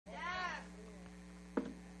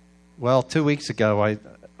Well, 2 weeks ago,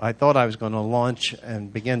 I thought I was going to launch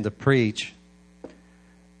and begin to preach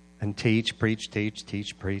and teach,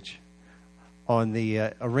 preach, on the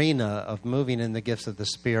arena of moving in the gifts of the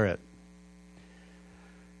Spirit.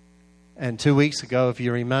 And 2 weeks ago, if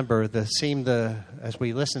you remember, as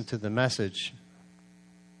we listened to the message,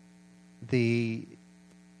 the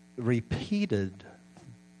repeated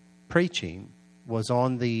preaching was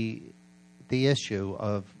on the issue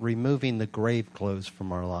of removing the grave clothes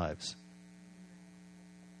from our lives.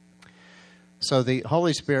 So the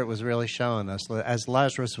Holy Spirit was really showing us, as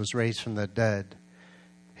Lazarus was raised from the dead,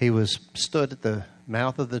 he stood at the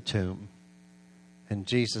mouth of the tomb, and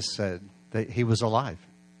Jesus said that he was alive.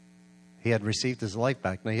 He had received his life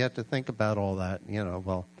back. Now, you have to think about all that.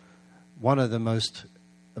 Well, one of the most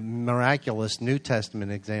miraculous New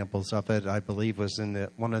Testament examples of it, I believe, was in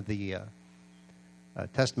one of the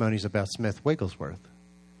testimonies about Smith Wigglesworth,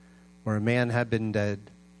 where a man had been dead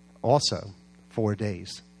also 4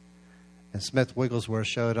 days. And Smith Wigglesworth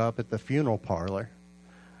showed up at the funeral parlor,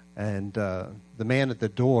 and the man at the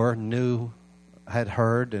door had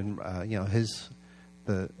heard, and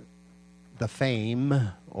the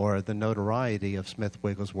fame or the notoriety of Smith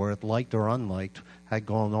Wigglesworth, liked or unliked, had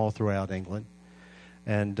gone all throughout England.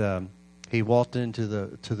 And he walked into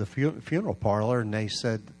the funeral parlor, and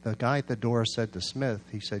the guy at the door said to Smith,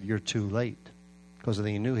 he said, "You're too late," because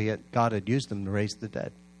he knew God had used him to raise the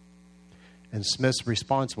dead. And Smith's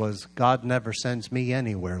response was, "God never sends me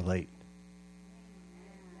anywhere late."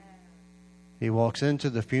 He walks into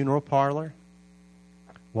the funeral parlor,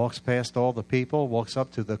 walks past all the people, walks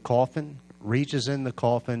up to the coffin, reaches in the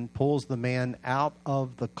coffin, pulls the man out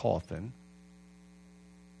of the coffin,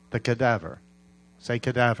 the cadaver. Say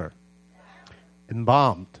cadaver.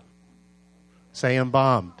 Embalmed. Say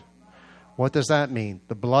embalmed. What does that mean?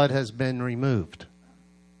 The blood has been removed.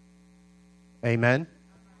 Amen?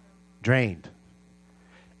 Drained.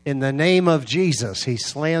 In the name of Jesus, he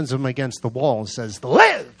slams him against the wall and says,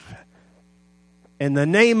 "Live! In the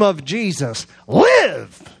name of Jesus,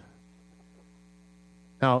 live!"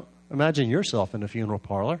 Now, imagine yourself in a funeral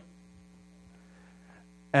parlor.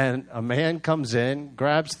 And a man comes in,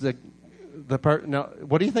 grabs the now,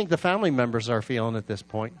 what do you think the family members are feeling at this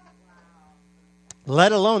point?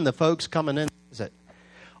 Let alone the folks coming in to visit.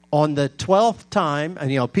 On the 12th time,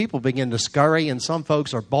 and people begin to scurry, and some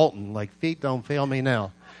folks are bolting, like feet don't fail me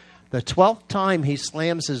now. The 12th time he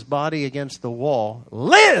slams his body against the wall,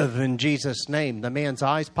 "Live in Jesus' name." The man's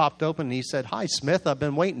eyes popped open, and he said, "Hi, Smith, I've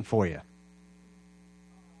been waiting for you."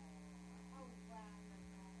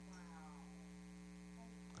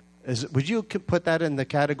 Would you put that in the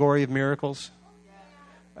category of miracles?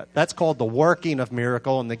 That's called the working of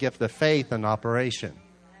miracle and the gift of faith in operation.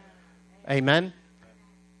 Amen?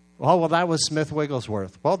 Well, that was Smith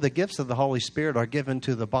Wigglesworth. Well, the gifts of the Holy Spirit are given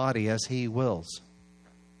to the body as he wills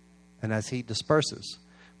and as he disperses.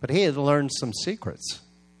 But he had learned some secrets.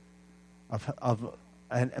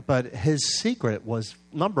 But his secret was,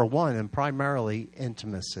 number one, and primarily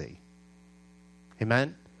intimacy.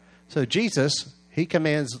 Amen? So Jesus, he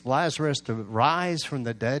commands Lazarus to rise from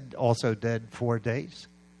the dead, also dead 4 days.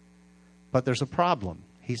 But there's a problem.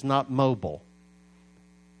 He's not mobile.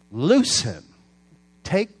 Loose him.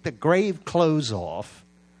 Take the grave clothes off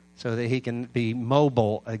so that he can be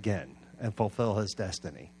mobile again and fulfill his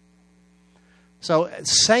destiny. So,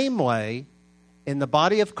 same way, in the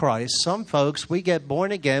body of Christ, some folks, we get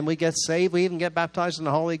born again, we get saved, we even get baptized in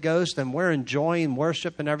the Holy Ghost, and we're enjoying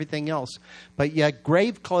worship and everything else. But yet,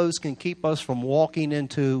 grave clothes can keep us from walking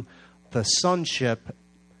into the sonship,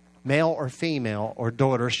 male or female, or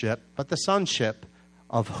daughtership, but the sonship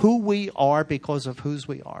of who we are because of whose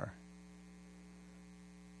we are.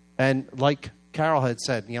 And like Carol had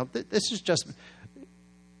said, this is just,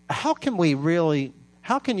 how can you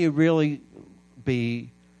really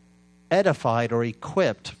be edified or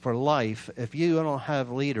equipped for life if you don't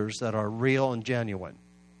have leaders that are real and genuine?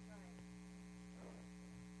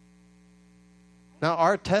 Now,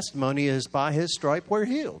 our testimony is by his stripe we're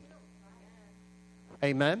healed.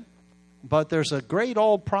 Amen? But there's a great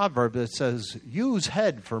old proverb that says, use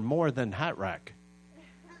head for more than hat rack.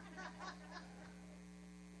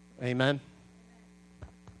 Amen?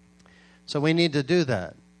 So we need to do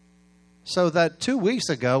that. So that 2 weeks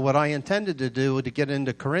ago, what I intended to do was to get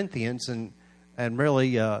into Corinthians and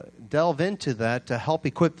really delve into that to help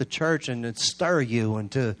equip the church and to stir you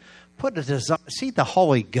and to put a desire. See, the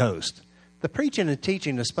Holy Ghost. The preaching and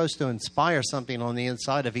teaching is supposed to inspire something on the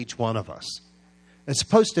inside of each one of us. It's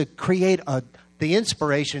supposed to create the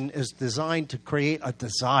inspiration is designed to create a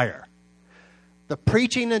desire. The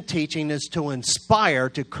preaching and teaching is to inspire,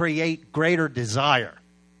 to create greater desire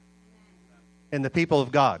in the people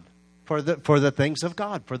of God. for the things of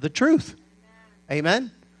God, for the truth.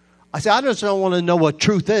 Amen? I say, I just don't want to know what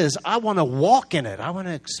truth is. I want to walk in it. I want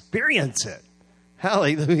to experience it.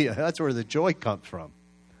 Hallelujah. That's where the joy comes from.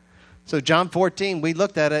 So John 14, we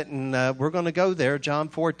looked at it, and we're going to go there. John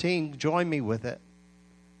 14, join me with it.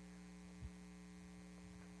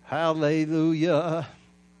 Hallelujah.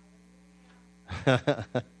 I'm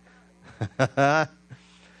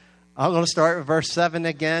going to start with verse 7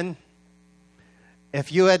 again.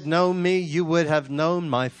 If you had known me, you would have known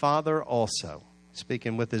my Father also.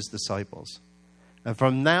 Speaking with his disciples. And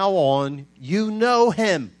from now on, you know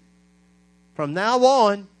him. From now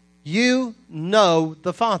on, you know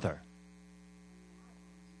the Father.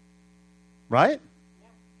 Right?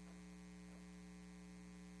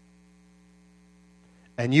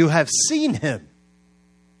 And you have seen him.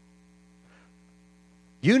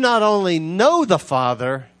 You not only know the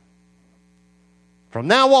Father, from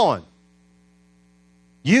now on,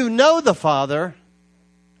 you know the Father,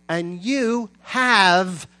 and you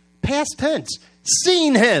have, past tense,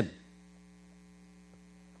 seen him.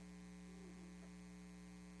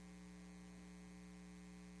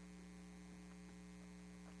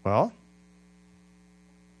 Well,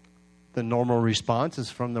 the normal response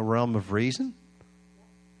is from the realm of reason,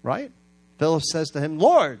 right? Philip says to him,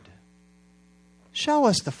 Lord, show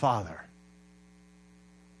us the Father.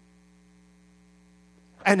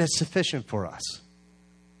 And it's sufficient for us.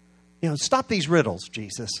 Stop these riddles,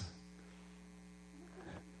 Jesus.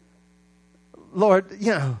 Lord,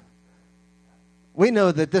 we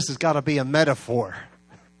know that this has got to be a metaphor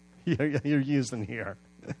you're using here.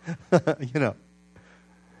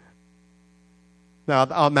 Now,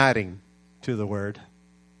 I'm adding to the word.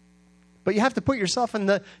 But you have to put yourself in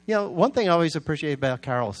the, one thing I always appreciate about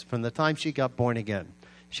Carol is from the time she got born again.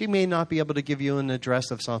 She may not be able to give you an address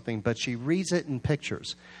of something, but she reads it in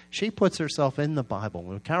pictures. She puts herself in the Bible.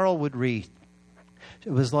 When Carol would read,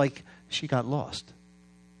 it was like she got lost.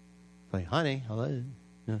 Like, honey, hello.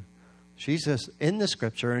 Yeah. She's just in the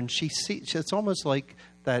scripture, and she sees. It's almost like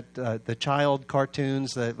that the child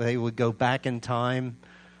cartoons that they would go back in time,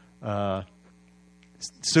 Superbook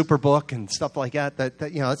and stuff like that.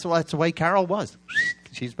 That's the way Carol was.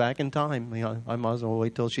 She's back in time. I might as well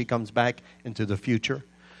wait till she comes back into the future.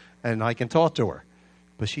 And I can talk to her.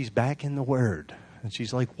 But she's back in the Word. And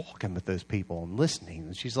she's like walking with those people and listening.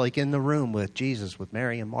 And she's like in the room with Jesus, with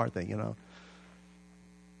Mary and Martha,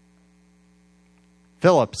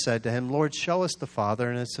 Philip said to him, Lord, show us the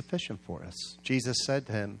Father, and it's sufficient for us. Jesus said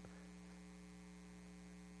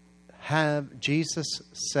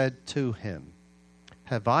to him,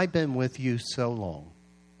 have I been with you so long,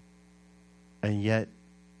 and yet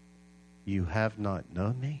you have not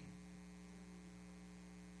known me?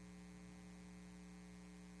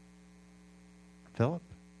 Philip?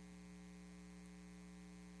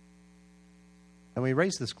 And we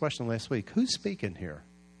raised this question last week. Who's speaking here?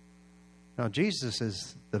 Now, Jesus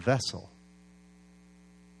is the vessel.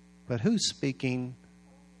 But who's speaking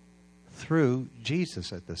through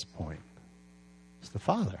Jesus at this point? It's the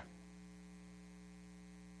Father.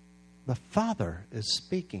 The Father is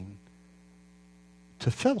speaking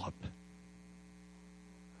to Philip.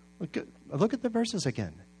 Look at the verses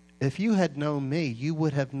again. If you had known me, you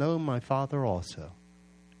would have known my Father also.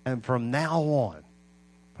 And from now on,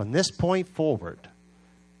 from this point forward,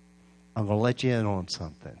 I'm going to let you in on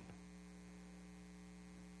something.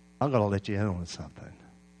 I'm going to let you in on something.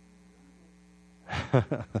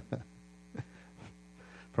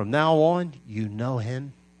 From now on, you know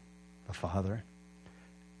him, the Father,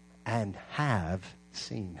 and have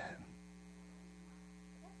seen him.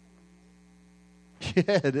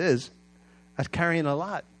 Yeah, it is. That's carrying a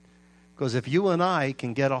lot. Because if you and I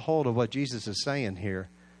can get a hold of what Jesus is saying here,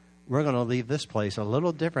 we're going to leave this place a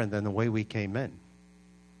little different than the way we came in.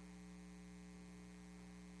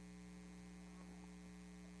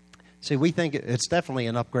 See, we think it's definitely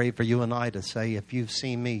an upgrade for you and I to say, if you've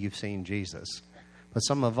seen me, you've seen Jesus. But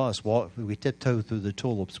some of us, we tiptoe through the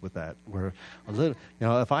tulips with that. We're a little,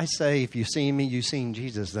 if I say, if you've seen me, you've seen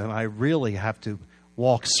Jesus, then I really have to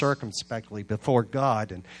walk circumspectly before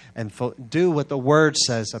God and do what the Word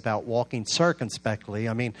says about walking circumspectly.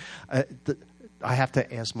 I mean, I have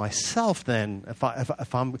to ask myself then,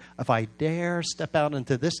 if I dare step out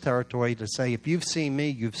into this territory to say, if you've seen me,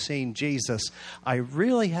 you've seen Jesus, I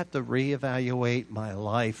really have to reevaluate my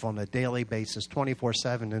life on a daily basis,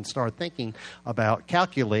 24/7, and start thinking about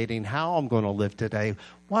calculating how I'm going to live today,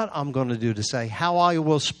 what I'm going to do to say, how I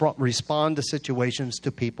will respond to situations,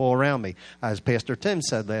 to people around me. As Pastor Tim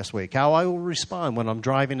said last week, how I will respond when I'm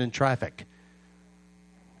driving in traffic.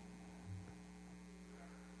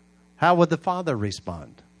 How would the Father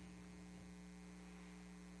respond?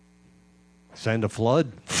 Send a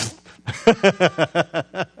flood.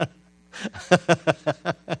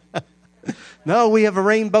 No, we have a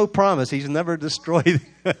rainbow promise. He's never destroyed.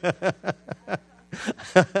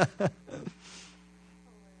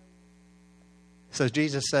 So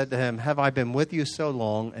Jesus said to him, have I been with you so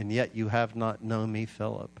long, and yet you have not known me,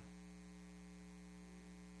 Philip?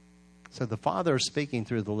 So the Father is speaking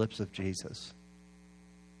through the lips of Jesus.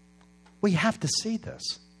 We have to see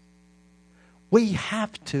this. We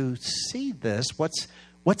have to see this,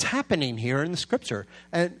 what's happening here in the Scripture.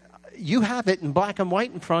 And you have it in black and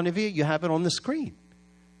white in front of you. You have it on the screen.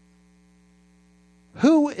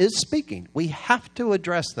 Who is speaking? We have to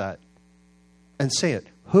address that and see it.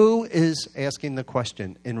 Who is asking the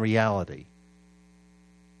question in reality?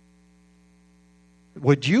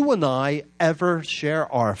 Would you and I ever share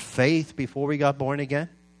our faith before we got born again?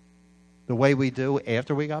 The way we do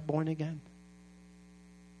after we got born again?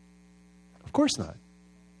 Of course not.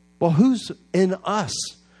 Well, who's in us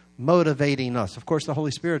motivating us? Of course, the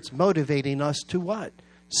Holy Spirit's motivating us to what?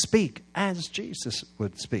 Speak as Jesus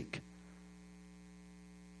would speak.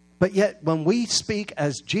 But yet, when we speak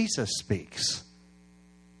as Jesus speaks,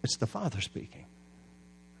 it's the Father speaking.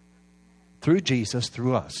 Through Jesus,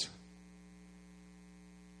 through us.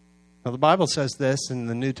 Now, the Bible says this in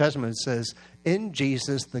the New Testament. It says, in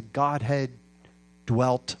Jesus, the Godhead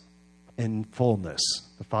dwelt in fullness.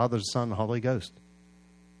 The Father, the Son, the Holy Ghost.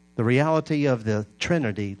 The reality of the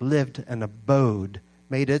Trinity lived and abode,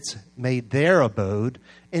 made their abode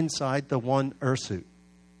inside the one earth suit.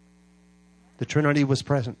 The Trinity was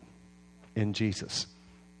present in Jesus.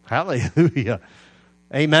 Hallelujah.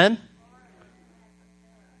 Amen?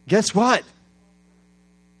 Guess what?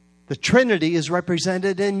 The Trinity is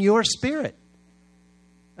represented in your spirit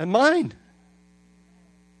and mine.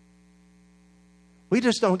 We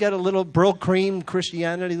just don't get a little Brill cream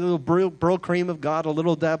Christianity, a little Brill cream of God, a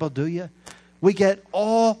little dabble, do you? We get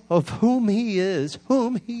all of whom He is,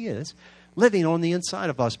 living on the inside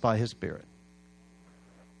of us by His Spirit.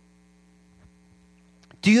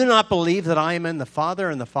 Do you not believe that I am in the Father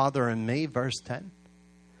and the Father in me? Verse 10.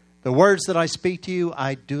 The words that I speak to you,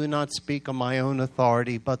 I do not speak on my own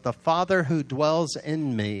authority, but the Father who dwells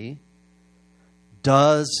in me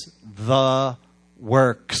does the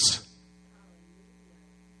works.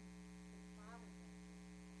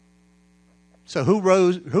 So who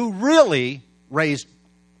really raised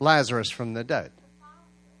Lazarus from the dead?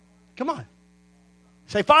 Come on.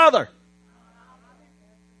 Say, Father.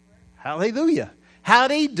 Hallelujah.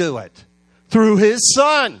 How'd He do it? Through His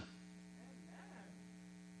Son.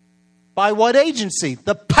 By what agency?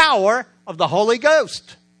 The power of the Holy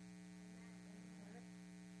Ghost.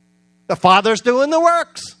 The Father's doing the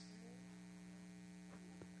works.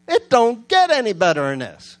 It don't get any better than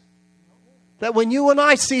this. That when you and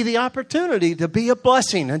I see the opportunity to be a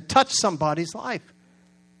blessing and touch somebody's life,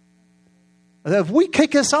 that if we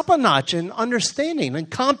kick this up a notch in understanding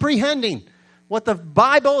and comprehending what the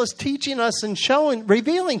Bible is teaching us and showing,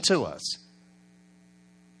 revealing to us,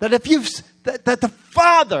 that if that the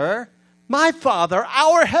Father, my Father,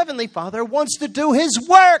 our Heavenly Father, wants to do His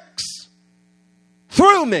works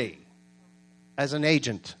through me as an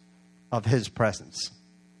agent of His presence.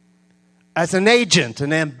 As an agent,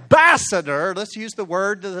 an ambassador, let's use the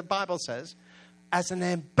word that the Bible says, as an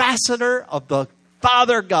ambassador of the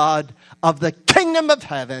Father God, of the kingdom of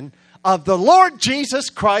heaven, of the Lord Jesus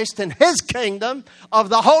Christ and His kingdom, of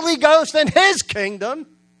the Holy Ghost and His kingdom.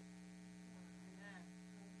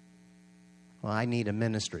 Well, I need a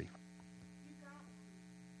ministry.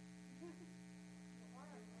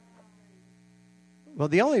 Well,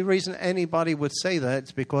 the only reason anybody would say that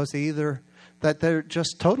is because that they're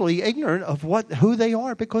just totally ignorant of who they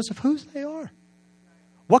are because of who they are.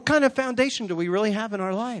 What kind of foundation do we really have in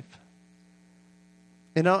our life?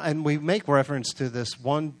 You know, and we make reference to this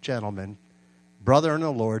one gentleman, brother in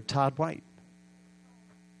the Lord, Todd White.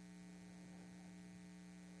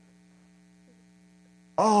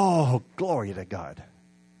 Oh, glory to God.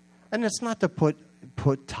 And it's not to put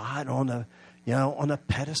Todd on a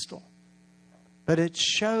pedestal, but it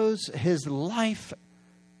shows his life,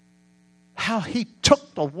 how he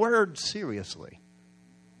took the word seriously.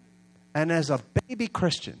 And as a baby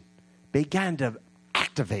Christian, began to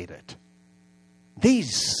activate it.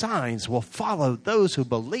 These signs will follow those who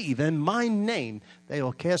believe in my name. They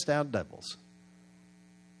will cast out devils.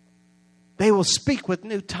 They will speak with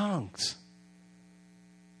new tongues.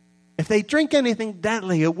 If they drink anything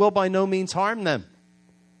deadly, it will by no means harm them.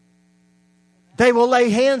 They will lay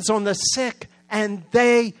hands on the sick and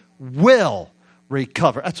they will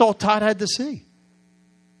recover. That's all Todd had to see.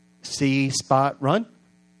 See, spot, run.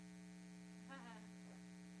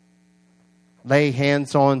 Lay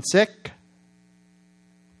hands on sick.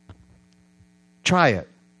 try it.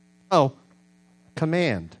 Oh,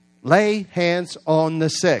 command. Lay hands on the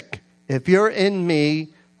sick. If you're in me,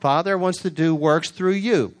 Father wants to do works through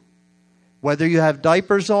you. Whether you have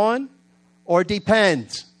diapers on or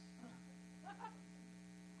depends.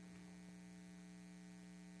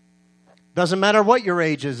 Doesn't matter what your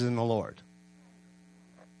age is in the Lord.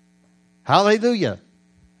 Hallelujah.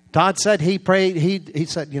 God said he prayed, he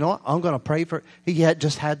said, you know what, I'm going to pray for, he had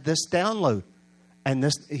just had this download. And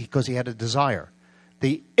this, because he had a desire.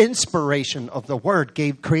 The inspiration of the word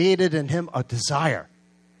created in him a desire.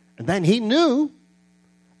 And then he knew,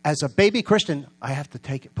 as a baby Christian, I have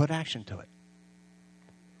to put action to it.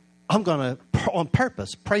 I'm going to, on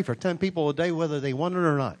purpose, pray for 10 people a day, whether they want it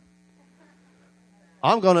or not.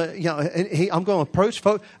 I'm going to, I'm going to approach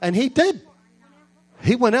folks. And he did.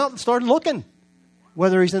 He went out and started looking,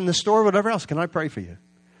 whether he's in the store or whatever else. Can I pray for you?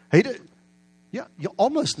 He did. Yeah, you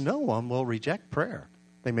almost no one will reject prayer.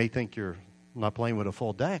 They may think you're not playing with a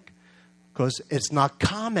full deck because it's not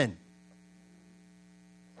common.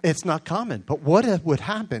 It's not common. But what would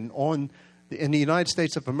happen in the United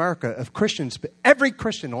States of America if Christians, every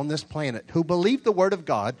Christian on this planet who believed the Word of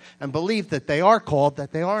God and believed that they are called,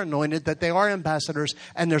 that they are anointed, that they are ambassadors,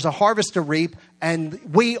 and there's a harvest to reap, and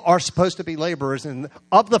we are supposed to be laborers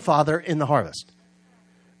of the Father in the harvest.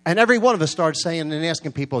 And every one of us started saying and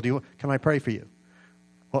asking people, can I pray for you?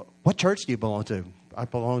 Well, what church do you belong to? I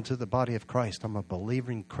belong to the body of Christ. I'm a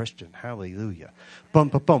believing Christian. Hallelujah. Boom,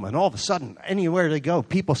 boom, boom. And all of a sudden, anywhere they go,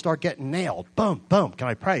 people start getting nailed. Boom, boom. Can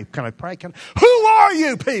I pray? Can I pray? Who are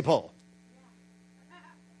you people?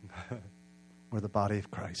 We're the body of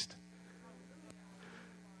Christ.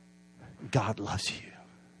 God loves you.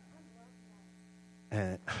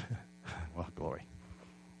 And, well, glory.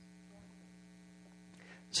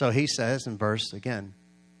 So he says in verse 10,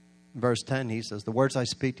 he says, the words I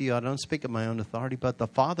speak to you, I don't speak of my own authority, but the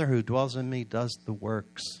Father who dwells in me does the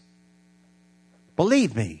works.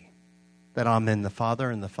 Believe me that I'm in the Father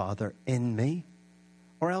and the Father in me,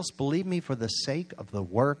 or else believe me for the sake of the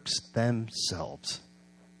works themselves.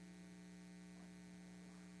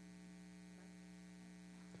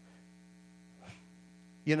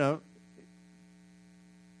 You know,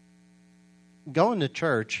 going to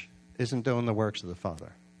church isn't doing the works of the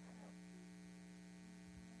Father.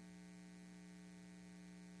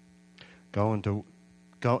 Going to,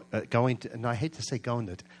 and I hate to say going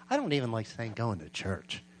to, I don't even like saying going to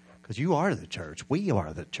church, because you are the church. We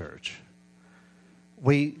are the church.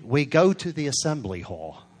 We go to the assembly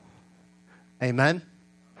hall. Amen?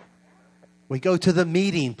 We go to the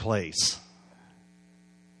meeting place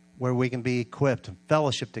where we can be equipped and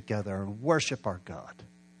fellowship together and worship our God.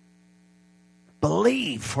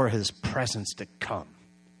 Believe for his presence to come.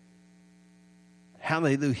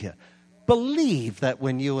 Hallelujah. Believe that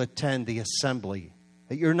when you attend the assembly,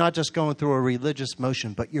 that you're not just going through a religious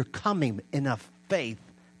motion, but you're coming in a faith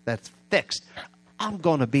that's fixed. I'm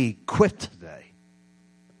going to be equipped today.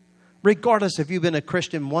 Regardless if you've been a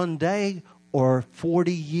Christian one day or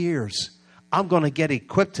 40 years, I'm going to get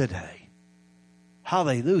equipped today.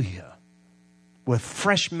 Hallelujah. With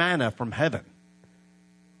fresh manna from heaven.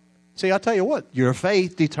 See, I'll tell you what, your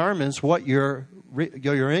faith determines what your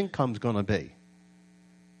income's going to be.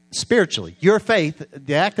 Spiritually, your faith,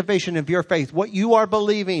 the activation of your faith, what you are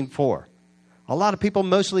believing for. A lot of people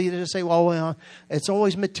mostly just say, well, it's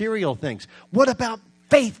always material things. What about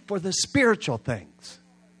faith for the spiritual things?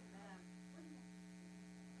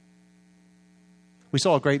 We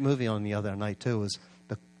saw a great movie on the other night, too. It was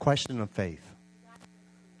The Question of Faith.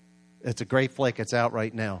 It's a great flick. It's out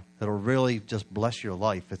right now. It'll really just bless your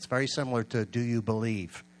life. It's very similar to Do You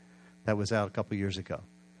Believe? That was out a couple years ago.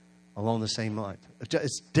 Along the same lines.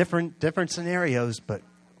 It's different scenarios, but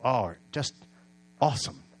just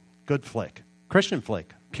awesome. Good flick. Christian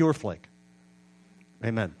flick. Pure flick.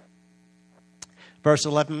 Amen. Verse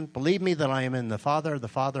 11, believe me that I am in the Father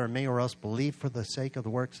in me, or else believe for the sake of the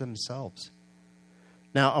works themselves.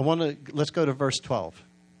 Now, let's go to verse 12.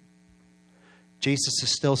 Jesus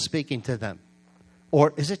is still speaking to them.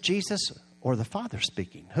 Or is it Jesus or the Father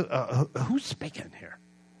speaking? Who's speaking here?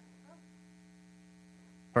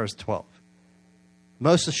 Verse 12.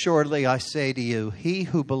 Most assuredly I say to you, he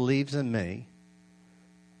who believes in me,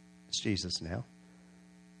 it's Jesus now,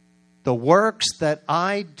 the works that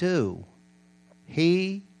I do,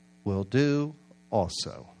 he will do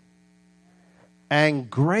also. And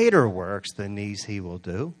greater works than these he will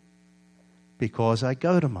do, because I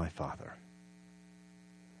go to my Father.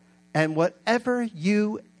 And whatever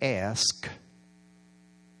you ask,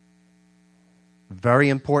 very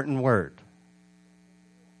important word,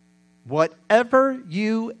 whatever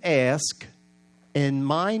you ask in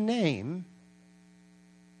my name,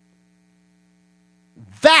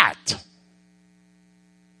 that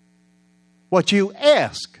what you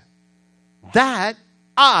ask, that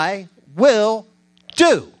I will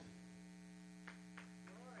do.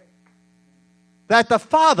 That the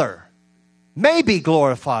Father may be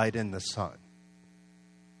glorified in the Son.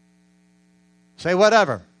 Say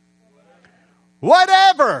whatever.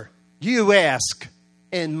 Whatever you ask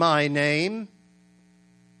in my name,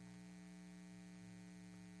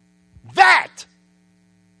 that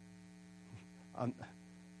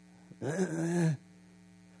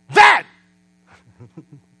that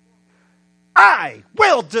I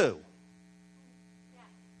will do.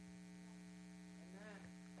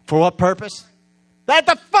 For what purpose? That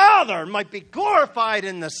the Father might be glorified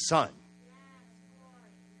in the Son.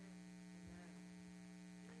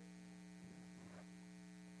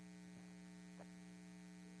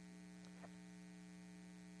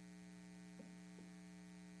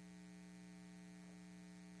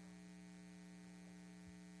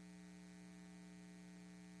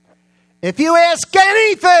 If you ask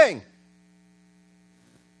anything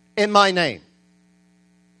in my name,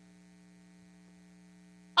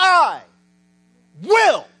 I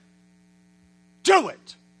will do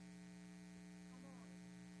it.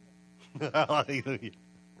 Hallelujah.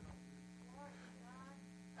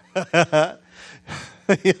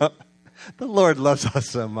 Yeah, the Lord loves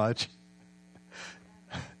us so much.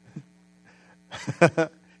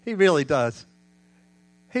 He really does.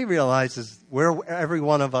 He realizes where every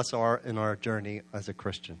one of us are in our journey as a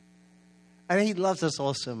Christian. And he loves us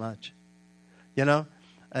all so much. You know?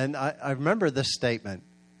 And I remember this statement.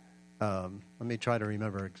 Let me try to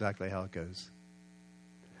remember exactly how it goes.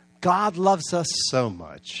 God loves us so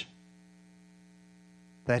much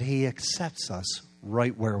that he accepts us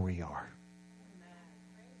right where we are.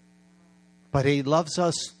 But he loves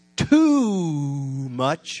us too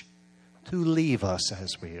much to leave us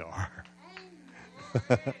as we are.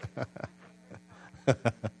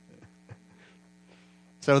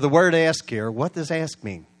 So the word ask here, what does ask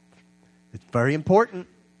mean? It's very important.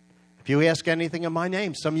 If you ask anything in my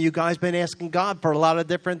name, some of you guys been asking God for a lot of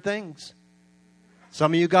different things.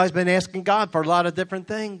 Some of you guys been asking God for a lot of different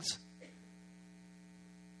things.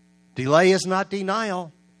 Delay is not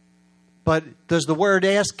denial. But does the word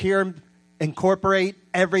ask here incorporate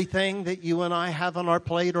everything that you and I have on our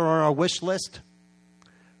plate or on our wish list?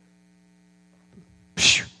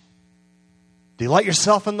 Delight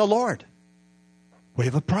yourself in the Lord. We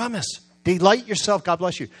have a promise. Delight yourself. God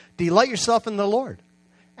bless you. Delight yourself in the Lord.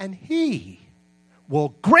 And he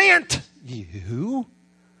will grant you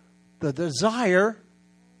the desires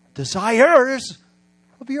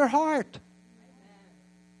of your heart.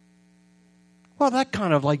 Well, that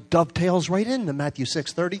kind of like dovetails right into Matthew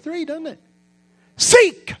 6:33, doesn't it?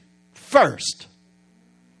 Seek first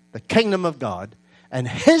the kingdom of God and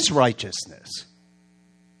his righteousness.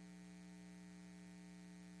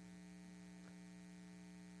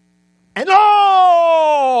 And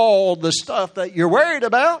all the stuff that you're worried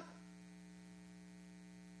about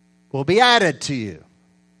will be added to you.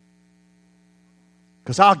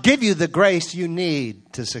 Because I'll give you the grace you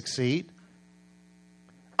need to succeed.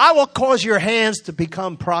 I will cause your hands to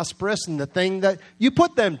become prosperous in the thing that you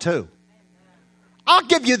put them to. I'll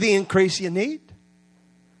give you the increase you need.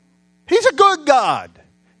 He's a good God.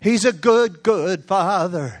 He's a good, good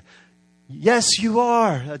Father. Yes, you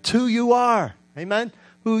are. That's who you are. Amen.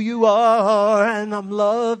 Who you are, and I'm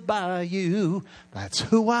loved by you. That's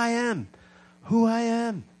who I am. Who I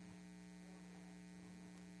am.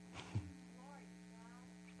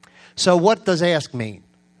 So what does ask mean?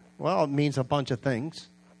 Well, it means a bunch of things.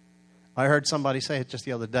 I heard somebody say it just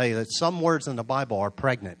the other day that some words in the Bible are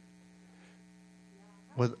pregnant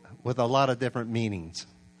with a lot of different meanings.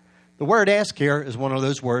 The word ask here is one of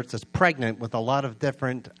those words that's pregnant with a lot of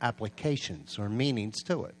different applications or meanings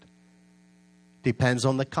to it. Depends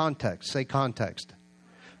on the context. Say context.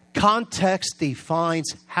 Context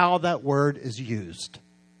defines how that word is used.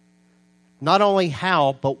 Not only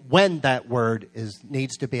how, but when that word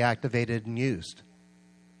needs to be activated and used.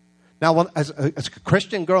 Now, as a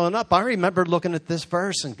Christian growing up, I remember looking at this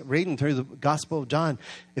verse and reading through the Gospel of John.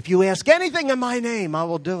 If you ask anything in my name, I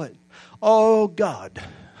will do it. Oh, God.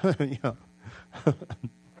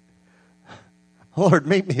 Lord,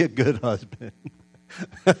 make me a good husband.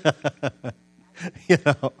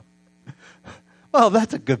 Well,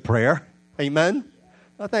 that's a good prayer. Amen.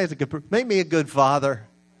 I think it's a good prayer. Make me a good father.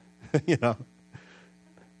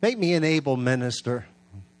 Make me an able minister.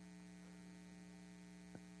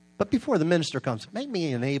 But before the minister comes, make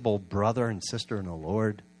me an able brother and sister in the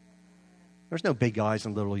Lord. There's no big eyes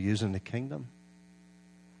and little U's in the kingdom.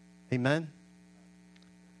 Amen.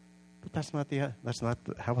 But that's not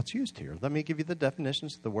how it's used here. Let me give you the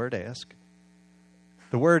definitions of the word ask.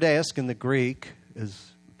 The word ask in the Greek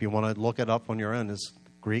is, if you want to look it up on your own, is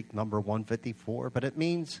Greek number 154. But it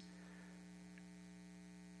means,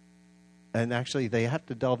 and actually they have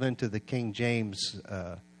to delve into the King James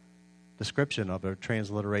description of it, or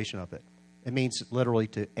transliteration of it. It means literally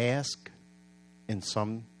to ask in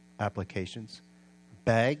some applications,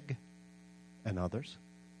 beg in others,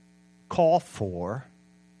 call for.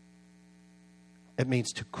 It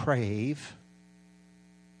means to crave.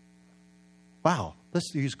 Wow,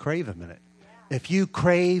 let's use crave a minute. If you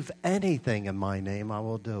crave anything in my name, I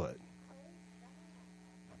will do it.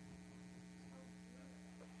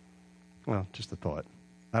 Well, just a thought.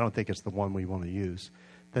 I don't think it's the one we want to use.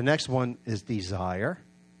 The next one is desire.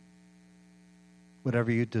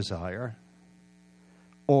 Whatever you desire.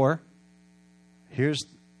 Or, here's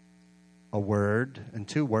a word and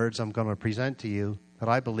two words I'm going to present to you that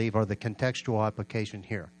I believe are the contextual application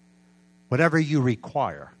here. Whatever you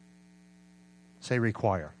require. Say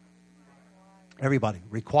require. Everybody,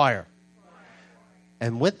 require.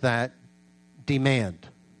 And with that, demand.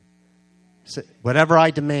 Say, whatever I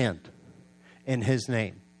demand in his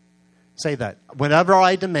name. Say that. Whatever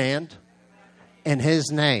I demand in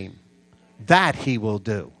his name, that he will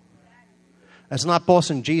do. It's not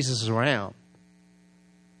bossing Jesus around,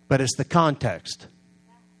 but it's the context.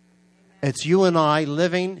 It's you and I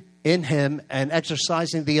living in him and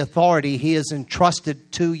exercising the authority he has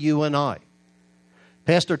entrusted to you and I.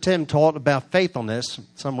 Pastor Tim taught about faithfulness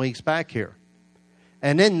some weeks back here.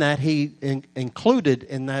 And in that, he included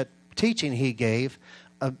in that teaching he gave,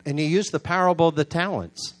 and he used the parable of the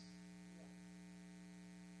talents.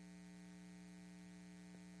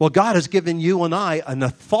 Well, God has given you and I an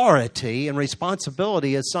authority and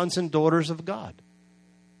responsibility as sons and daughters of God.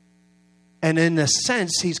 And in a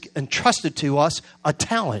sense, he's entrusted to us a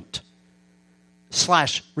talent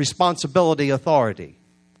 / responsibility, authority.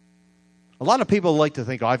 A lot of people like to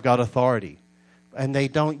think, I've got authority, and they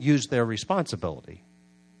don't use their responsibility.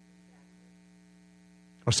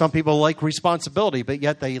 Or some people like responsibility, but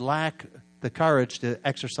yet they lack the courage to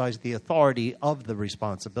exercise the authority of the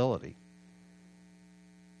responsibility.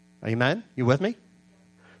 Amen? You with me?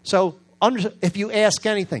 So, if you ask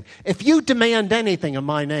anything, if you demand anything in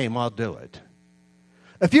my name, I'll do it.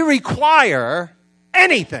 If you require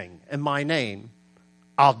anything in my name,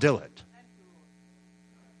 I'll do it.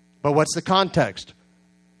 But what's the context?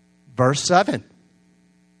 Verse 7.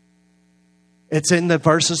 It's in the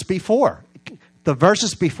verses before. The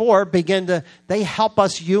verses before they help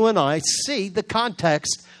us, you and I, see the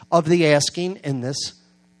context of the asking in this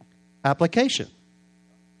application.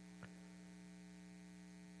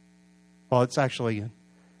 Well, it's actually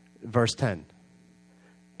verse 10.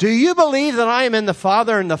 Do you believe that I am in the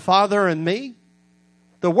Father and the Father in me?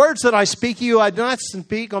 The words that I speak to you, I do not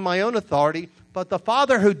speak on my own authority, but the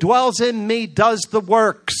Father who dwells in me does the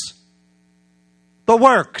works. The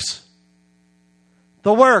works.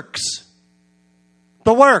 The works.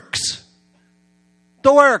 The works.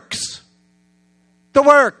 The works. The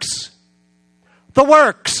works. The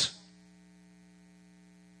works.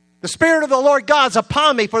 The Spirit of the Lord God is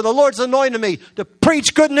upon me, for the Lord's anointed me to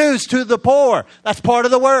preach good news to the poor. That's part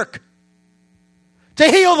of the work. To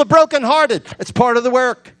heal the brokenhearted. It's part of the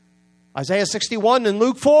work. Isaiah 61 and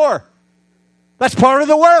Luke 4. That's part of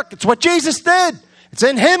the work. It's what Jesus did. It's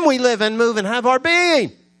in him we live and move and have our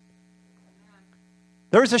being.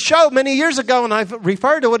 There was a show many years ago, and I've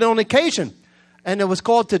referred to it on occasion, and it was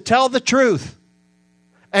called To Tell the Truth.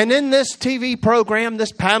 And in this TV program,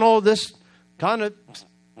 this panel, this kind of,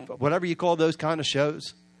 whatever you call those kind of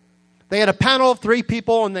shows, they had a panel of 3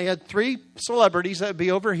 people, and they had 3 celebrities that would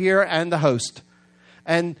be over here and the host.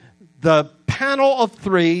 And the panel of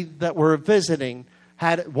 3 that were visiting,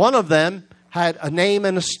 one of them had a name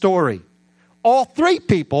and a story. All 3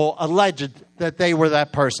 people alleged that they were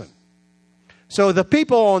that person. So the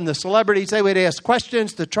people and the celebrities, they would ask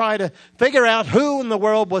questions to try to figure out who in the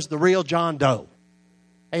world was the real John Doe.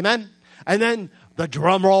 Amen? And then the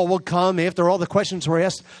drum roll would come after all the questions were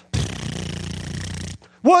asked.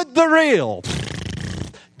 Would the real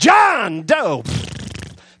John Doe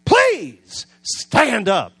please stand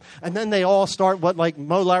up? And then they all start, like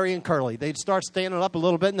Mo, Larry, and Curly. They'd start standing up a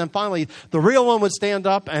little bit, and then finally the real one would stand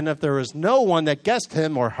up, and if there was no one that guessed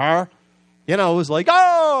him or her, it was like,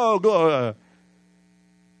 oh, good.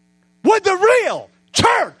 Would the real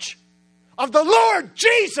church of the Lord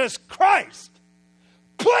Jesus Christ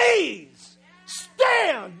please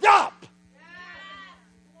stand up?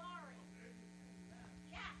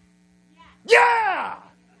 Yeah!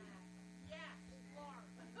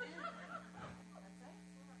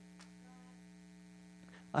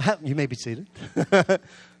 You may be seated.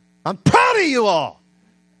 I'm proud of you all.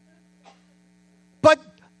 But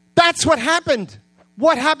that's what happened.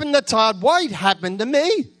 What happened to Todd White happened to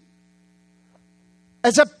me.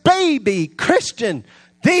 As a baby Christian,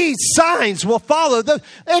 these signs will follow.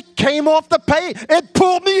 It came off the page. It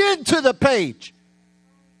pulled me into the page.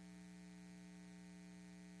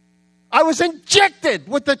 I was injected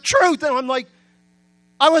with the truth, and I'm like,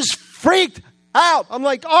 I was freaked out. I'm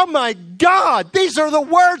like, oh my God, these are the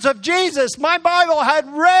words of Jesus. My Bible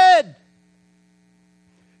had read.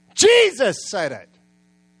 Jesus said it.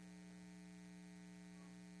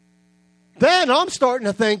 Then I'm starting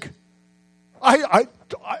to think, I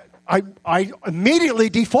immediately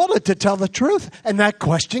defaulted to tell the truth. And that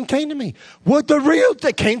question came to me.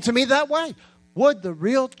 It came to me that way. Would the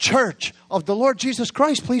real church of the Lord Jesus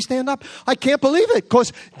Christ please stand up? I can't believe it,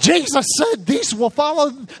 because Jesus said these will follow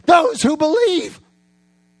those who believe.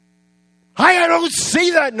 I don't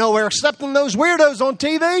see that nowhere except in those weirdos on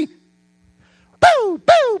TV. Boo,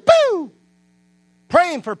 boo, boo.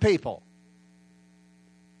 Praying for people.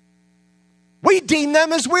 We deem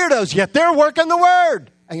them as weirdos, yet they're working the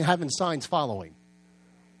word and having signs following.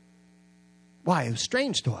 Why? It was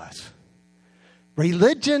strange to us.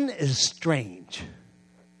 Religion is strange.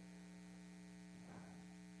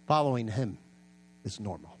 Following him is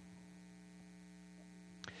normal.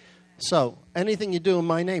 So, anything you do in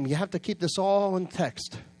my name, you have to keep this all in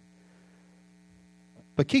text.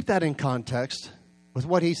 But keep that in context with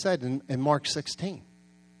what he said in Mark 16.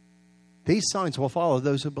 These signs will follow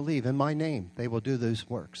those who believe in my name. They will do those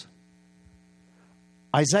works.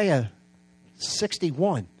 Isaiah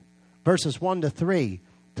 61, verses 1 to 3,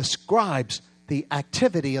 describes the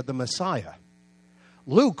activity of the Messiah.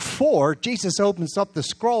 Luke 4, Jesus opens up the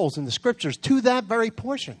scrolls in the scriptures to that very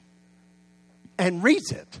portion and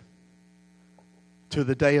reads it to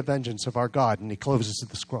the day of vengeance of our God, and he closes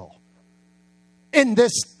the scroll. In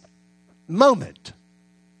this moment,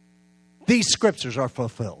 these scriptures are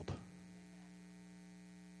fulfilled.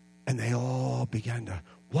 And they all began to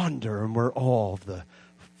wonder and were all of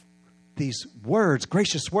these words,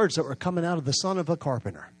 gracious words that were coming out of the son of a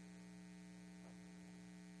carpenter.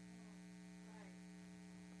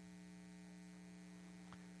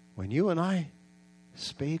 When you and I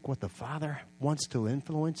speak what the Father wants to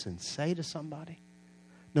influence and say to somebody,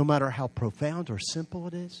 no matter how profound or simple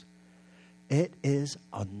it is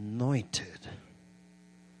anointed.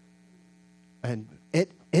 And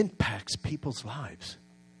it impacts people's lives.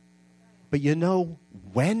 But you know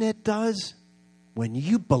when it does? When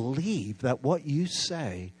you believe that what you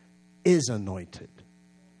say is anointed.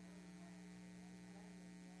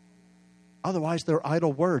 Otherwise, they're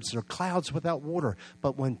idle words. They're clouds without water.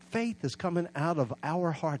 But when faith is coming out of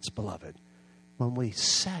our hearts, beloved, when we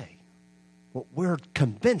say what we're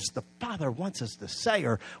convinced the Father wants us to say,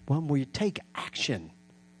 or when we take action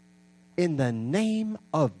in the name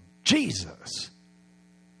of Jesus,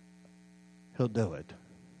 he'll do it.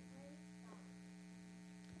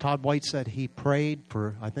 Todd White said he prayed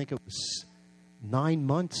for, I think it was 9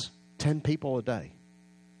 months, 10 people a day.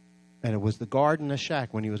 And it was the guard in the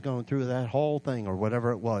shack when he was going through that whole thing or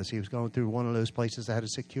whatever it was. He was going through one of those places that had a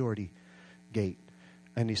security gate.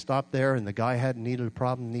 And he stopped there, and the guy needed a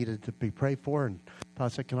problem, needed to be prayed for. And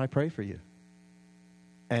Todd said, can I pray for you?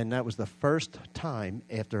 And that was the first time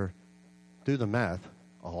after, do the math,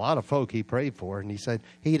 a lot of folk he prayed for. And he said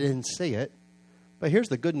he didn't see it. But here's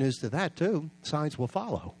the good news to that, too. Signs will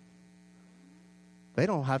follow. They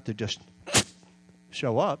don't have to just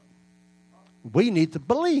show up. We need to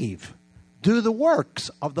believe. Do the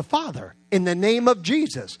works of the Father in the name of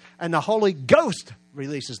Jesus. And the Holy Ghost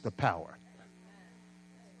releases the power.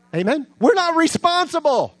 Amen? We're not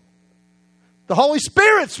responsible. The Holy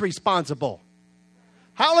Spirit's responsible.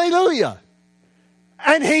 Hallelujah.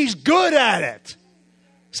 And he's good at it.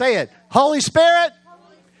 Say it. Holy Spirit,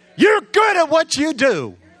 you're good at what you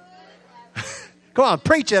do. Come on,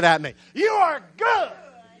 preach it at me. You are good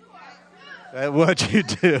at what you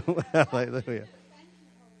do. Hallelujah.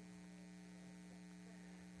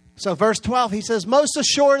 So verse 12, he says, most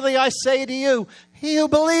assuredly I say to you, he who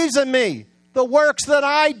believes in me, the works that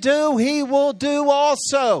I do, he will do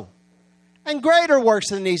also. And greater works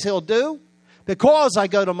than these he'll do, because I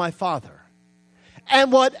go to my Father.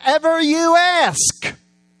 And whatever you ask,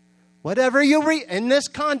 whatever you in this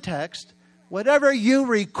context, whatever you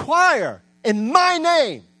require in my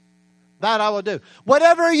name, that I will do.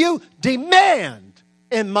 Whatever you demand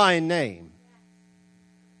in my name,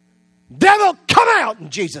 devil, come out in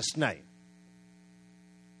Jesus' name.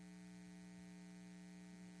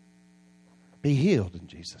 Be healed in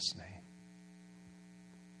Jesus' name.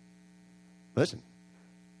 Listen,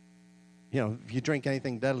 if you drink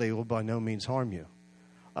anything deadly, it will by no means harm you.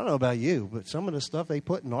 I don't know about you, but some of the stuff they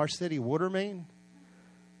put in our city water main,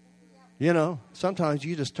 sometimes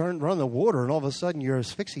you just run the water and all of a sudden you're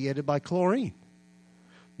asphyxiated by chlorine.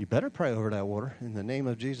 You better pray over that water. In the name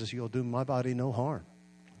of Jesus, you'll do my body no harm.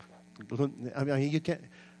 I mean, you can't.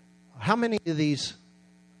 How many of these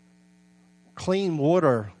clean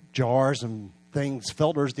water jars and things,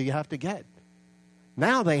 filters, do you have to get?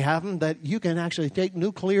 Now they have them that you can actually take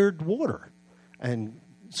nuclear water and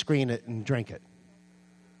screen it and drink it.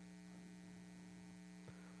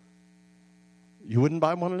 You wouldn't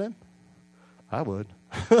buy one of them? I would.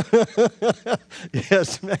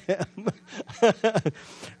 Yes, ma'am.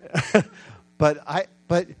 Let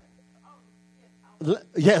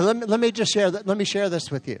me just share that. Let me share this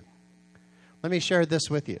with you.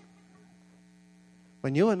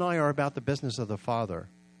 When you and I are about the business of the Father,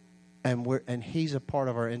 and He's a part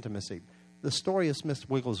of our intimacy, the story of Smith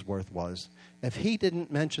Wigglesworth was, if he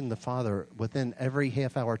didn't mention the Father within every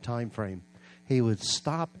half-hour time frame, he would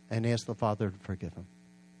stop and ask the Father to forgive him.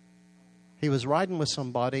 He was riding with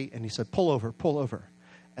somebody, and he said, pull over, pull over.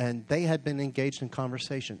 And they had been engaged in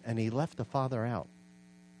conversation, and he left the Father out.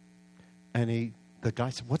 And the guy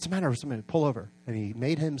said, what's the matter? Pull over. And he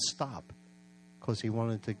made him stop because he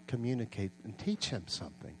wanted to communicate and teach him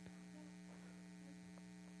something.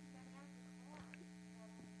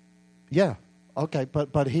 Yeah, okay,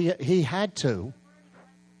 but he had to.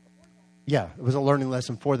 Yeah, it was a learning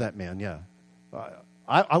lesson for that man, yeah.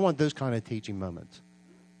 I want those kind of teaching moments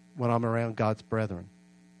when I'm around God's brethren.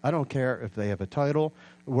 I don't care if they have a title.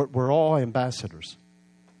 We're all ambassadors.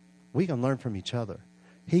 We can learn from each other.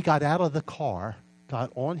 He got out of the car,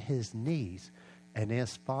 got on his knees, and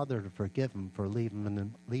asked Father to forgive him for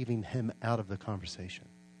leaving him out of the conversation.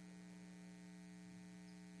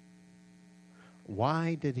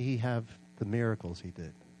 Why did he have the miracles he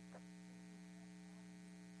did?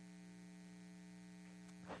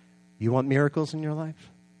 You want miracles in your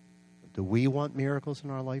life? Do we want miracles in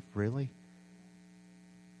our life? Really?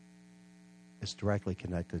 It's directly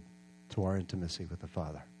connected to our intimacy with the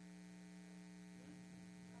Father.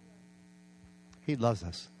 He loves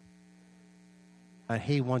us. And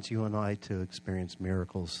He wants you and I to experience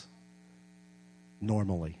miracles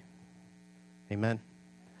normally. Amen?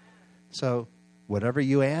 So, whatever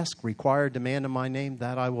you ask, require, demand in my name,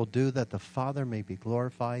 that I will do, that the Father may be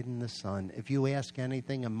glorified in the Son. If you ask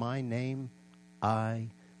anything in my name, I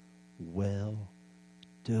will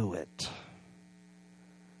do it.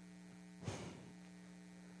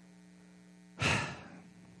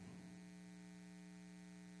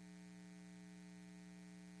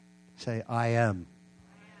 Say, I am.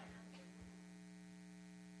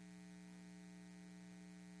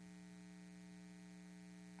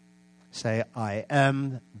 Say, I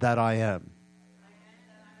am that I am.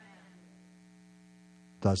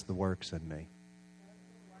 Does the works in me.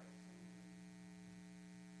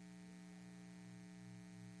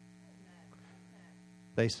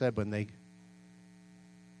 They said when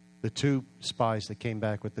the two spies that came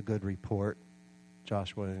back with the good report,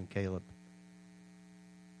 Joshua and Caleb,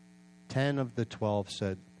 10 of the 12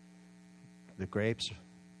 said, the grapes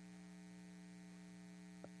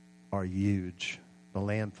are huge. The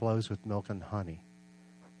land flows with milk and honey.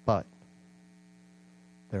 But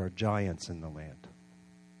there are giants in the land.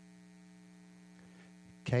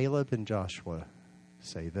 Caleb and Joshua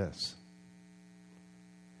say this: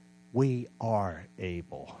 we are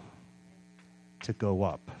able to go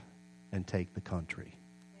up and take the country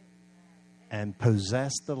and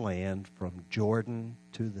possess the land from Jordan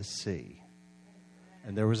to the sea.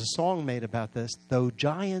 And there was a song made about this. Though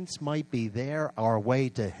giants might be there, our way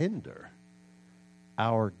to hinder,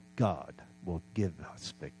 our God will give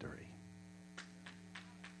us victory.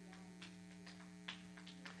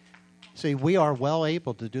 See, we are well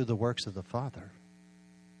able to do the works of the Father.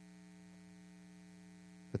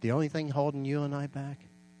 But the only thing holding you and I back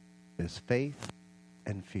is faith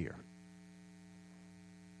and fear.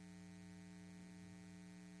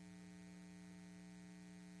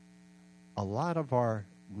 A lot of our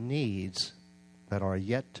needs that are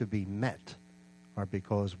yet to be met are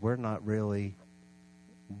because we're not really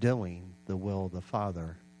doing the will of the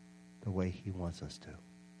Father the way He wants us to.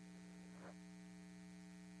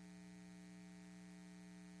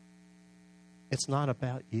 It's not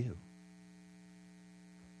about you.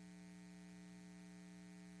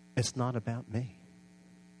 It's not about me.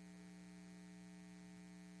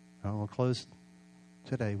 I will close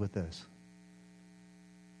today with this.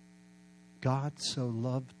 God so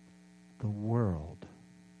loved the world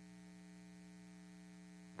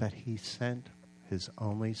that He sent His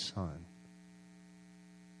only Son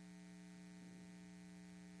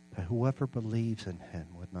that whoever believes in him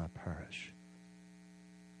would not perish,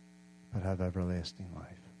 but have everlasting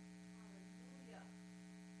life.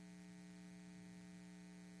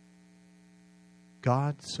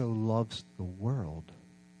 God so loves the world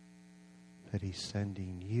that he's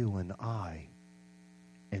sending you and I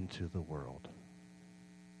into the world.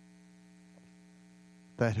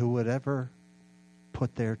 That who would ever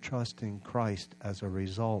put their trust in Christ as a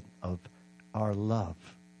result of our love,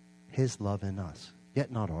 his love in us,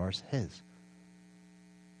 yet not ours, his.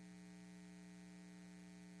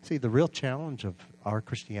 See, the real challenge of our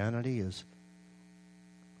Christianity is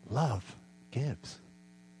love gives.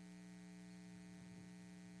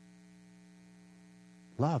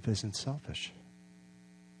 Love isn't selfish.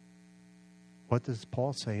 What does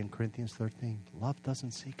Paul say in Corinthians 13? Love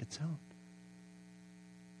doesn't seek its own.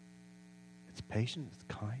 It's patient, it's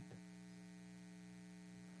kind.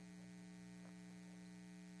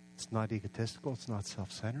 It's not egotistical, it's not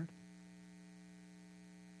self-centered.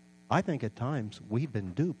 I think at times we've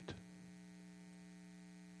been duped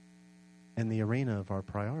in the arena of our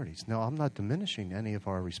priorities. Now, I'm not diminishing any of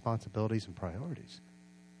our responsibilities and priorities.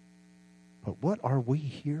 But what are we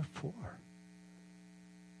here for?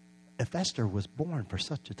 If Esther was born for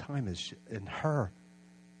such a time as in her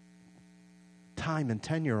time and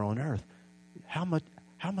tenure on earth, how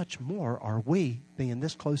much more are we being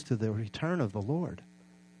this close to the return of the Lord?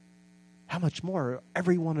 How much more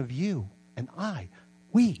every one of you and I,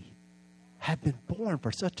 we have been born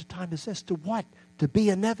for such a time as this. To what? To be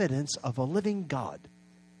an evidence of a living God.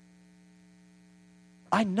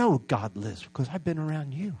 I know God lives because I've been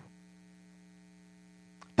around you.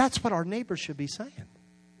 That's what our neighbors should be saying.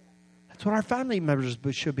 That's what our family members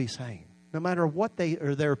should be saying, no matter what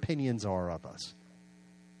their opinions are of us.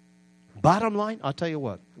 Bottom line, I'll tell you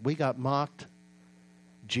what, we got mocked,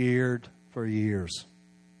 jeered for years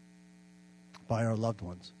by our loved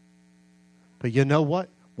ones. But you know what?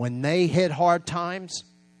 When they hit hard times,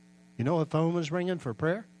 you know what phone was ringing for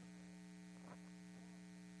prayer?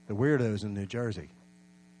 The weirdos in New Jersey.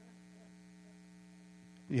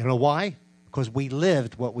 You know why? Because we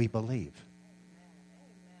lived what we believe.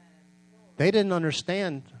 They didn't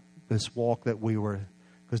understand this walk that we were,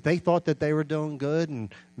 because they thought that they were doing good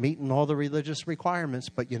and meeting all the religious requirements.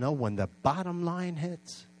 But you know, when the bottom line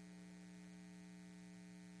hits,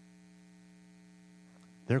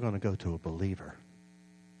 they're going to go to a believer.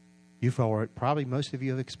 Probably most of you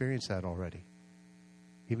have experienced that already,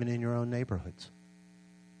 even in your own neighborhoods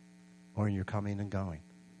or in your coming and going.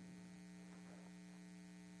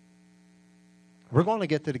 We're going to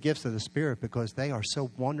get to the gifts of the Spirit because they are so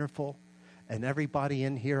wonderful. And everybody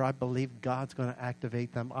in here, I believe God's going to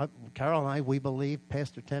activate them. Carol and I, we believe,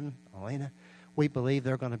 Pastor Tim, Elena, we believe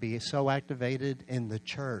they're going to be so activated in the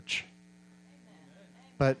church.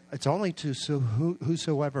 But it's only to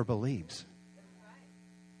whosoever believes.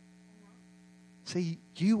 See,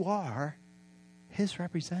 you are his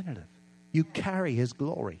representative. You carry his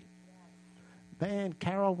glory. Man,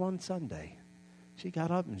 Carol, one Sunday, she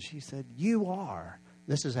got up and she said, you are.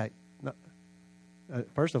 This is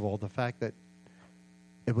first of all, the fact that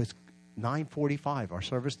it was 9:45. Our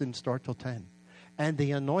service didn't start till 10. And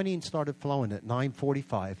the anointing started flowing at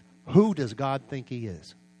 9:45. Who does God think he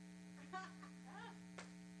is?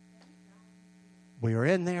 We were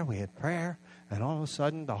in there, we had prayer, and all of a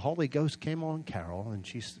sudden the Holy Ghost came on Carol, and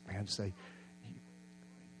she began to say,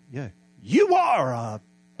 yeah, you are a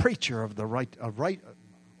preacher of the right,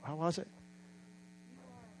 how was it?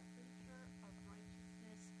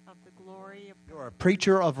 You're a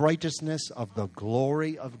preacher of righteousness of the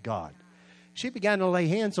glory of God. She began to lay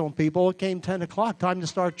hands on people. It came 10 o'clock, time to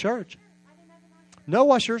start church.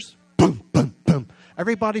 No ushers. Boom, boom, boom.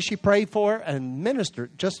 Everybody she prayed for and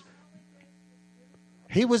ministered,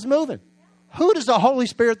 he was moving. Who does the Holy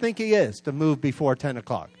Spirit think he is to move before 10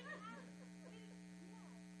 o'clock?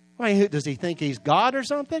 I mean, does he think he's God or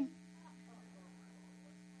something?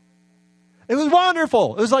 It was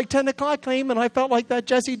wonderful. It was like 10 o'clock came, and I felt like that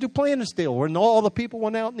Jesse Duplantis deal, when all the people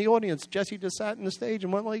went out in the audience. Jesse just sat on the stage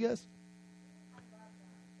and went like this.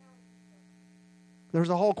 There was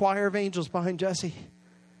a whole choir of angels behind Jesse.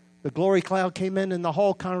 The glory cloud came in, and the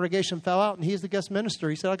whole congregation fell out, and he's the guest minister.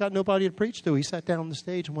 He said, I got nobody to preach to. He sat down on the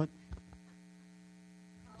stage and went,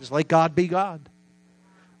 just let God be God.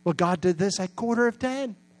 Well, God did this at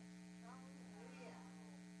 9:45.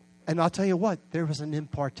 And I'll tell you what, there was an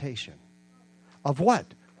impartation. Of what?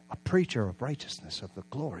 A preacher of righteousness, of the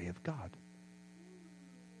glory of God.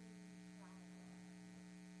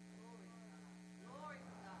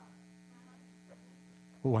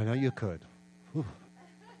 Oh, I know you could. Whew.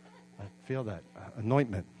 I feel that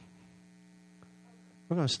anointment.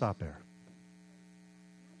 We're going to stop there.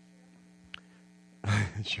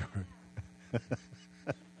 Sure.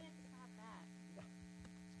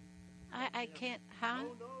 I can't, huh?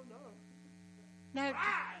 No. No.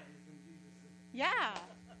 Yeah.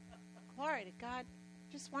 Glory to God.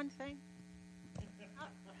 Just one thing. Yes,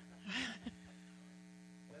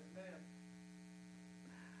 ma'am.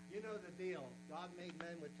 You know the deal. God made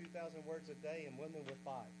men with 2,000 words a day and women with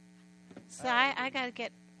 5. So I gotta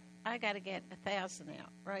get 1,000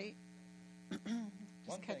 out, right?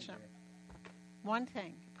 Just catch up. One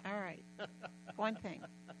thing. All right. One thing.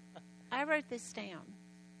 I wrote this down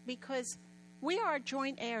because we are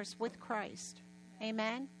joint heirs with Christ.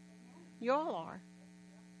 Amen? You all are.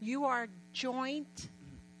 You are joint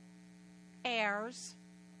heirs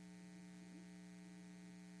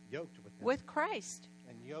Yoked with him. with Christ.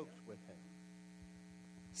 And yoked with him.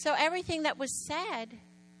 So everything that was said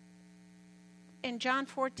in John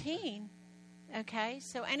 14, okay,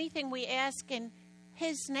 so anything we ask in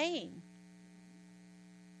his name,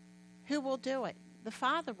 who will do it? The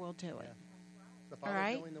Father will do it. The Father All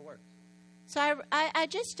right. doing the work. So I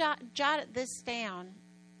just jotted this down.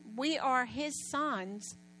 We are his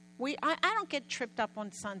sons. I don't get tripped up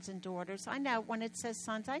on sons and daughters. I know when it says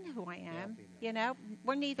sons, I know who I am. You know,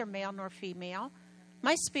 we're neither male nor female.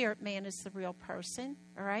 My spirit man is the real person,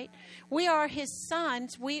 all right? We are his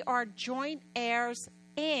sons. We are joint heirs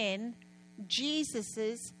in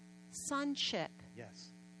Jesus' sonship.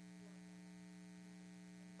 Yes.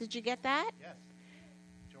 Did you get that? Yes.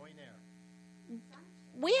 Joint heir.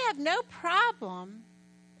 We have no problem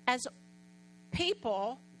as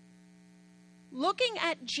people looking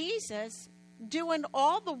at Jesus doing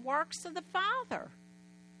all the works of the Father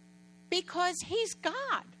because he's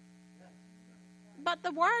God. But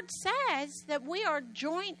the word says that we are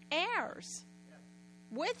joint heirs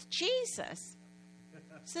with Jesus.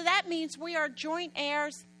 So that means we are joint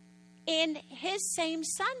heirs in his same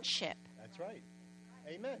sonship. That's right.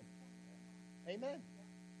 Amen. Amen.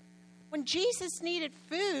 When Jesus needed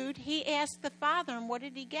food, he asked the Father, and what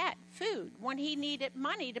did he get? Food. When he needed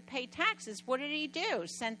money to pay taxes, what did he do?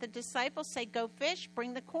 Sent the disciples, say, go fish,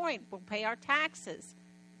 bring the coin, we'll pay our taxes.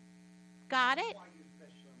 Got it?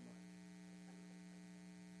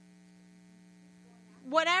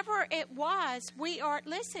 Whatever it was, we are,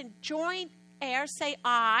 listen, joint heirs, say,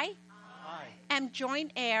 I am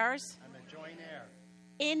joint heirs I'm a joint heir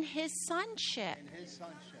in his sonship. in his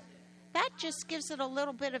sonship. That just gives it a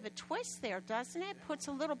little bit of a twist there, doesn't it? Puts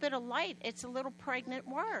a little bit of light. It's a little pregnant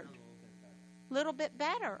word. A little bit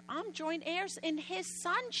better. I'm joint heirs in his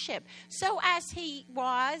sonship. So as he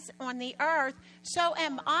was on the earth, so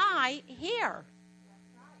am I here.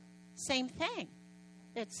 Same thing.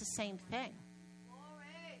 It's the same thing.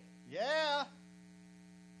 Yeah.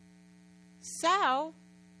 So,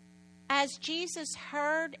 as Jesus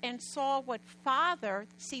heard and saw what Father,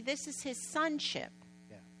 see, this is his sonship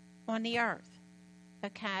on the earth.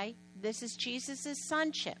 Okay? This is Jesus'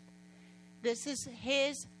 sonship. This is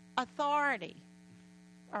his authority.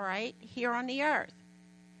 All right? Here on the earth.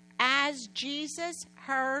 As Jesus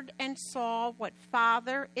heard and saw what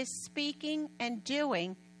Father is speaking and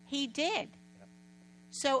doing, he did.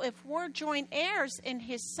 So if we're joint heirs in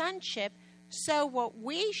his sonship, so what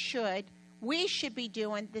we should be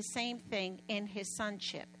doing the same thing in his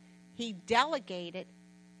sonship. He delegated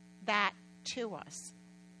that to us.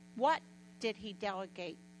 What did he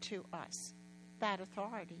delegate to us? That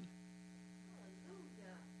authority.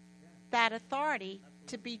 That authority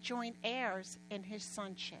to be joint heirs in his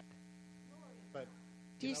sonship. But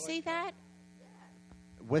do you see that?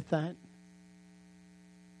 With that,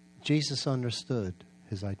 Jesus understood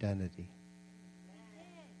his identity.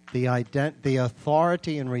 The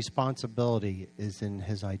authority and responsibility is in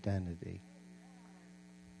his identity.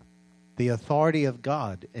 The authority of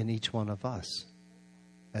God in each one of us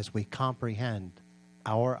as we comprehend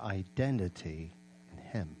our identity in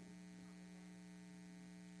him.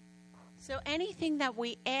 So anything that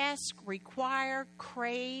we ask, require,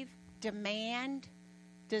 crave, demand,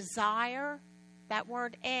 desire, that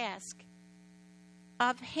word ask,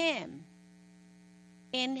 of him,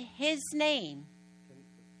 in his name.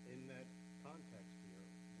 In that context here,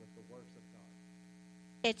 with the works of God.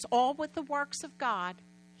 It's all with the works of God.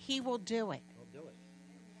 He will do it. He'll do it.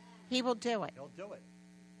 He will do it. He'll do it.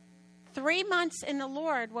 3 months in the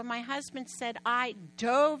Lord, when my husband said, I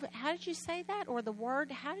dove, how did you say that? Or the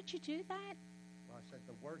word, how did you do that? Well, I said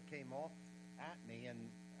the word came off at me and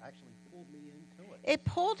actually pulled me into it. It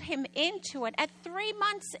pulled him into it. At 3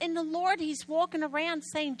 months in the Lord, he's walking around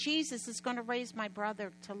saying, Jesus is going to raise my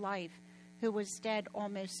brother to life, who was dead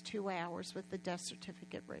almost 2 hours with the death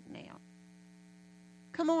certificate written out.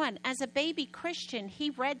 Come on, as a baby Christian, he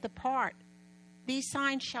read the part. These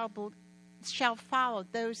signs shall shall follow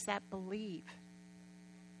those that believe.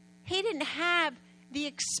 He didn't have the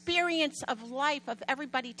experience of life of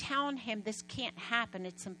everybody telling him this can't happen,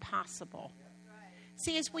 it's impossible.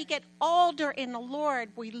 See, as we get older in the Lord,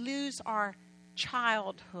 we lose our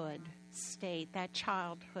childhood state, that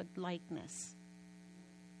childhood likeness.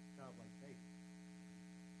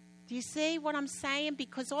 Do you see what I'm saying?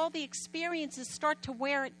 Because all the experiences start to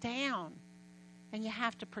wear it down, and you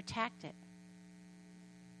have to protect it.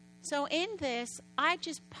 So in this, I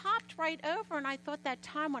just popped right over, and I thought that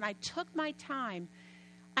time when I took my time,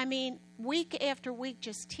 week after week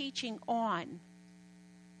just teaching on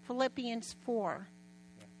Philippians 4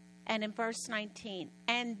 and in verse 19.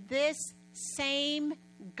 And this same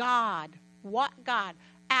God, what God?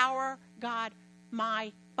 Our God,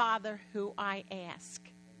 my Father, who I ask.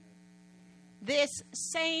 This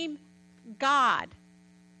same God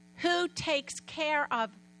who takes care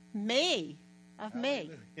of me,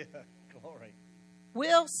 Glory.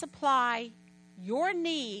 will supply your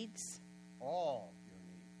needs, all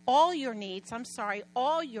your needs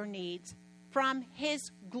from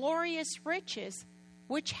his glorious riches,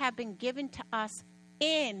 which have been given to us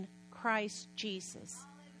in Christ Jesus.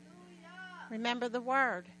 Hallelujah. Remember the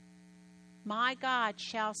word. My God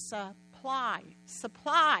shall supply.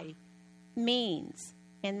 Supply means,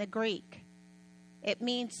 in the Greek, it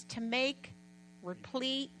means to make,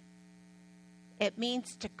 replete. It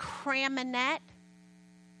means to cram a net.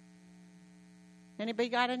 Anybody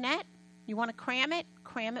got a net? You want to cram it?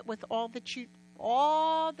 Cram it with all that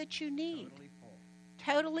you need.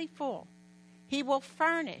 Totally full. He will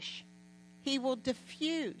furnish. He will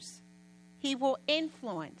diffuse. He will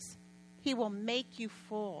influence. He will make you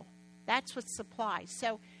full. That's what supply.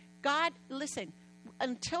 So God, listen,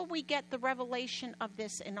 until we get the revelation of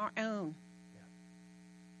this in our own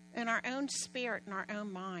spirit, in our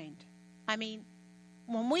own mind.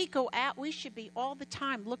 When we go out, we should be all the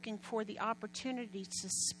time looking for the opportunity to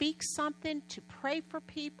speak something, to pray for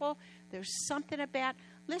people. There's something about,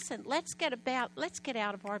 listen, let's get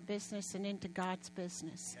out of our business and into God's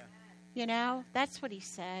business. Yeah. You know, that's what he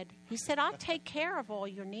said. He said, I'll take care of all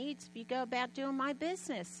your needs if you go about doing my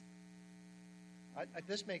business.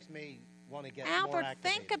 This makes me want to get Albert, more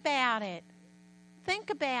activated. think about it. Think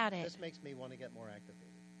about it. This makes me want to get more activated.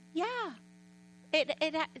 Yeah.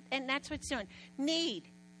 And that's what it's doing. Need.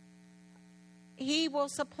 He will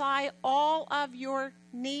supply all of your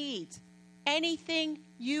needs. Anything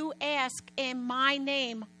you ask in my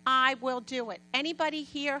name, I will do it. Anybody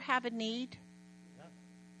here have a need? Yeah.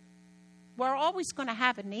 We're always going to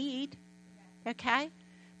have a need. Okay?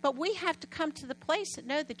 But we have to come to the place to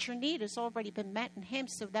know that your need has already been met in him,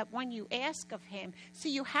 so that when you ask of him, so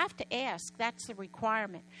you have to ask. That's the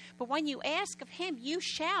requirement. But when you ask of him, you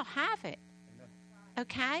shall have it.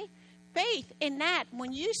 Okay? Faith in that,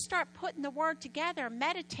 when you start putting the word together,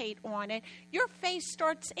 meditate on it, your faith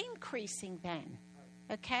starts increasing then.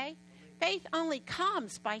 Okay? Faith only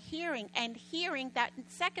comes by hearing, and hearing, that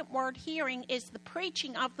second word, hearing, is the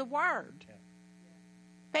preaching of the word.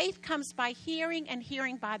 Faith comes by hearing, and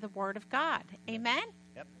hearing by the word of God. Amen?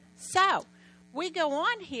 Yep. So, we go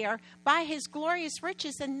on here, by his glorious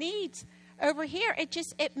riches and needs. Over here,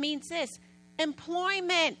 it means this: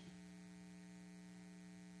 employment.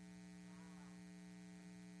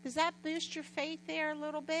 Does that boost your faith there a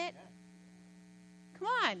little bit? Yeah. Come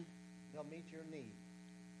on. They'll meet your need.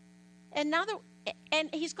 And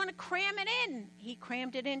he's going to cram it in. He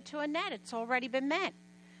crammed it into a net. It's already been met.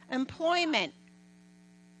 Employment.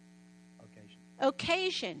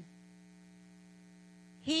 Occasion.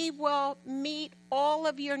 He will meet all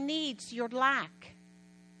of your needs, your lack,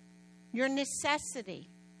 your necessity,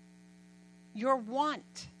 your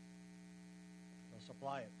want. He'll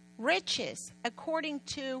supply it. Riches, according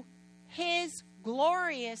to his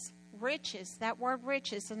glorious riches. That word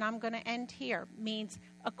riches, and I'm going to end here, means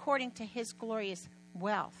according to his glorious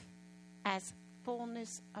wealth, as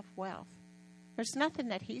fullness of wealth. There's nothing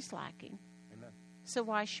that he's lacking. Amen. So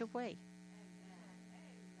why should we? Amen.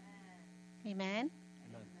 Amen.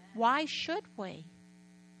 Amen. Why should we?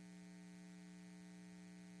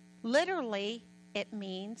 Literally, it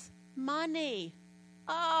means money.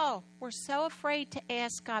 Oh, we're so afraid to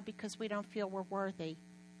ask God because we don't feel we're worthy.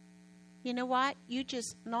 You know what? You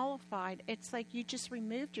just nullified. It's like you just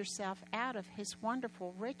removed yourself out of his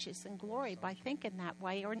wonderful riches and glory by thinking that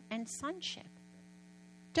way, and sonship.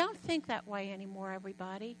 Don't think that way anymore,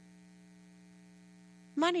 everybody.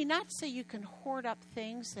 Money, not so you can hoard up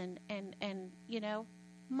things and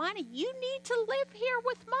money. You need to live here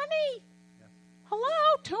with money. Yeah.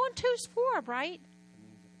 Hello? 2 and 2 is 4, right?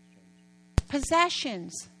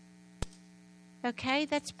 Possessions. Okay,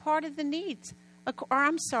 that's part of the needs.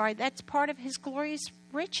 That's part of his glorious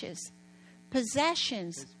riches,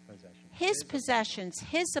 possessions, his possessions,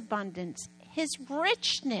 his abundance, his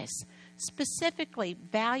richness, specifically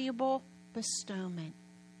valuable bestowment.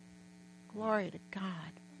 Glory to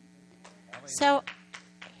God. So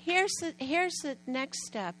here's the next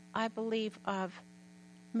step, I believe, of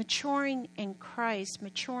maturing in Christ,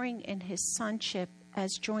 maturing in his sonship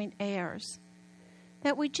as joint heirs.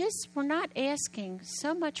 That we're not asking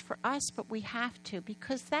so much for us, but we have to,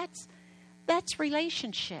 because that's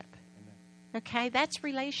relationship. Okay, that's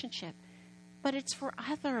relationship. But it's for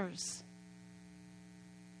others.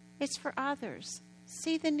 It's for others.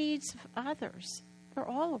 See the needs of others. They're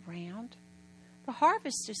all around. The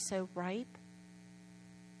harvest is so ripe.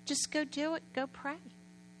 Just go do it. Go pray.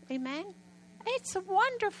 Amen? It's a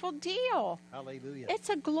wonderful deal. Hallelujah. It's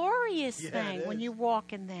a glorious thing when you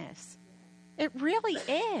walk in this. It really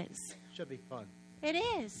is. Should be fun. It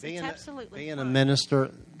is. It's absolutely being fun. a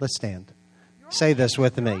minister. Let's stand. Say this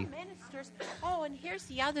with me. Ministers. Oh, and here's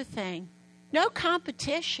the other thing. No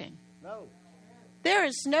competition. No. There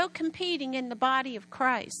is no competing in the body of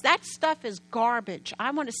Christ. That stuff is garbage.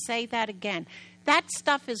 I want to say that again. That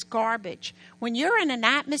stuff is garbage. When you're in an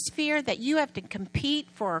atmosphere that you have to compete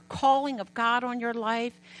for a calling of God on your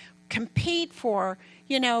life, compete for,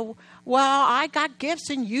 well, I got gifts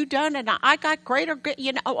and you don't, and I got greater,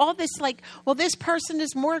 all this this person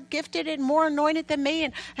is more gifted and more anointed than me,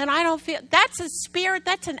 and I don't feel, that's a spirit,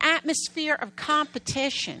 that's an atmosphere of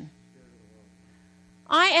competition.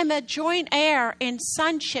 I am a joint heir in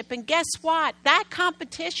sonship, and guess what? That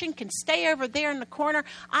competition can stay over there in the corner.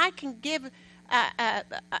 I can give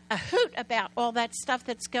a hoot about all that stuff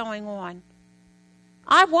that's going on.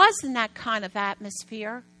 I was in that kind of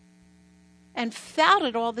atmosphere and felt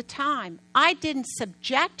it all the time. I didn't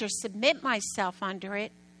subject or submit myself under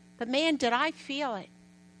it, but man, did I feel it.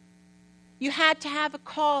 You had to have a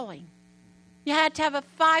calling. You had to have a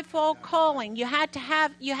fivefold calling. You had to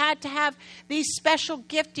have these special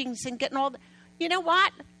giftings and getting all. You know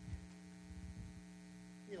what?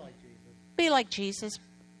 Be like Jesus. Be like Jesus.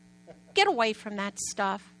 Get away from that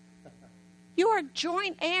stuff. You are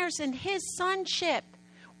joint heirs in his sonship.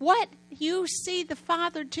 What you see the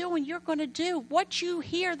Father doing, you're going to do. What you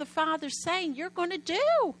hear the Father saying, you're going to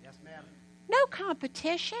do. Yes, ma'am. No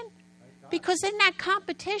competition. Because in that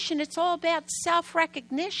competition, it's all about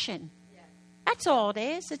self-recognition. That's all it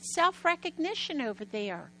is. It's self-recognition over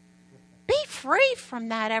there. Be free from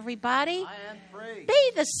that, everybody. I am free.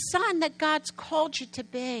 Be the son that God's called you to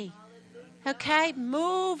be. Okay?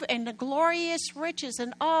 Move in the glorious riches.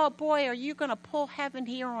 And oh boy, are you going to pull heaven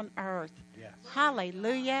here on earth. Yes.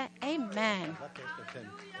 Hallelujah. Amen. Let this continue.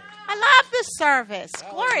 I love this service.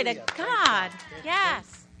 Glory to God.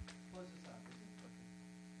 Yes.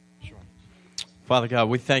 Father God,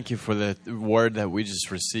 we thank you for the word that we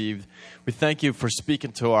just received. We thank you for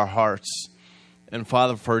speaking to our hearts. And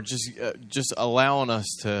Father, for just allowing us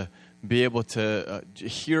to be able to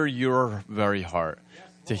hear your very heart,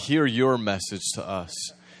 to hear your message to us.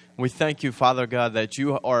 We thank you, Father God, that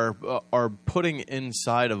you are putting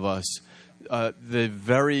inside of us the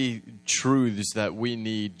very truths that we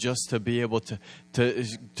need just to be able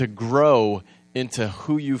to grow into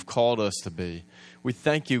who you've called us to be. We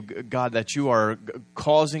thank you, God, that you are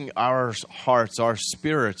causing our hearts, our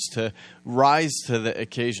spirits to rise to the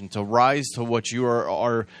occasion, to rise to what you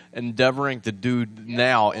are endeavoring to do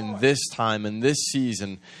now in this time, in this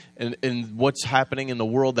season, in what's happening in the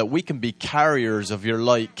world, that we can be carriers of your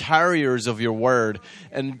light, carriers of your word.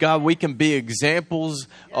 And God, we can be examples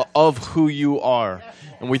of who you are.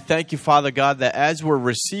 And we thank you, Father God, that as we're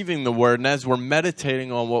receiving the word and as we're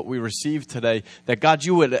meditating on what we received today, that God,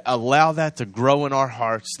 you would allow that to grow in our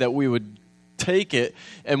hearts, that we would take it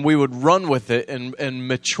and we would run with it and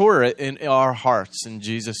mature it in our hearts in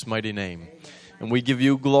Jesus' mighty name. And we give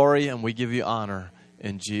you glory and we give you honor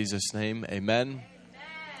in Jesus' name. Amen.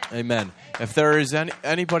 Amen. If there is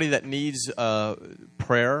anybody that needs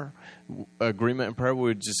prayer, agreement and prayer, we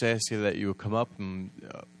would just ask you that you would come up and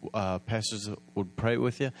pastors would pray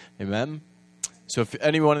with you. Amen. So if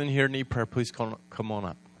anyone in here need prayer, please come on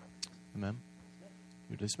up. Amen.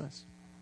 You're dismissed.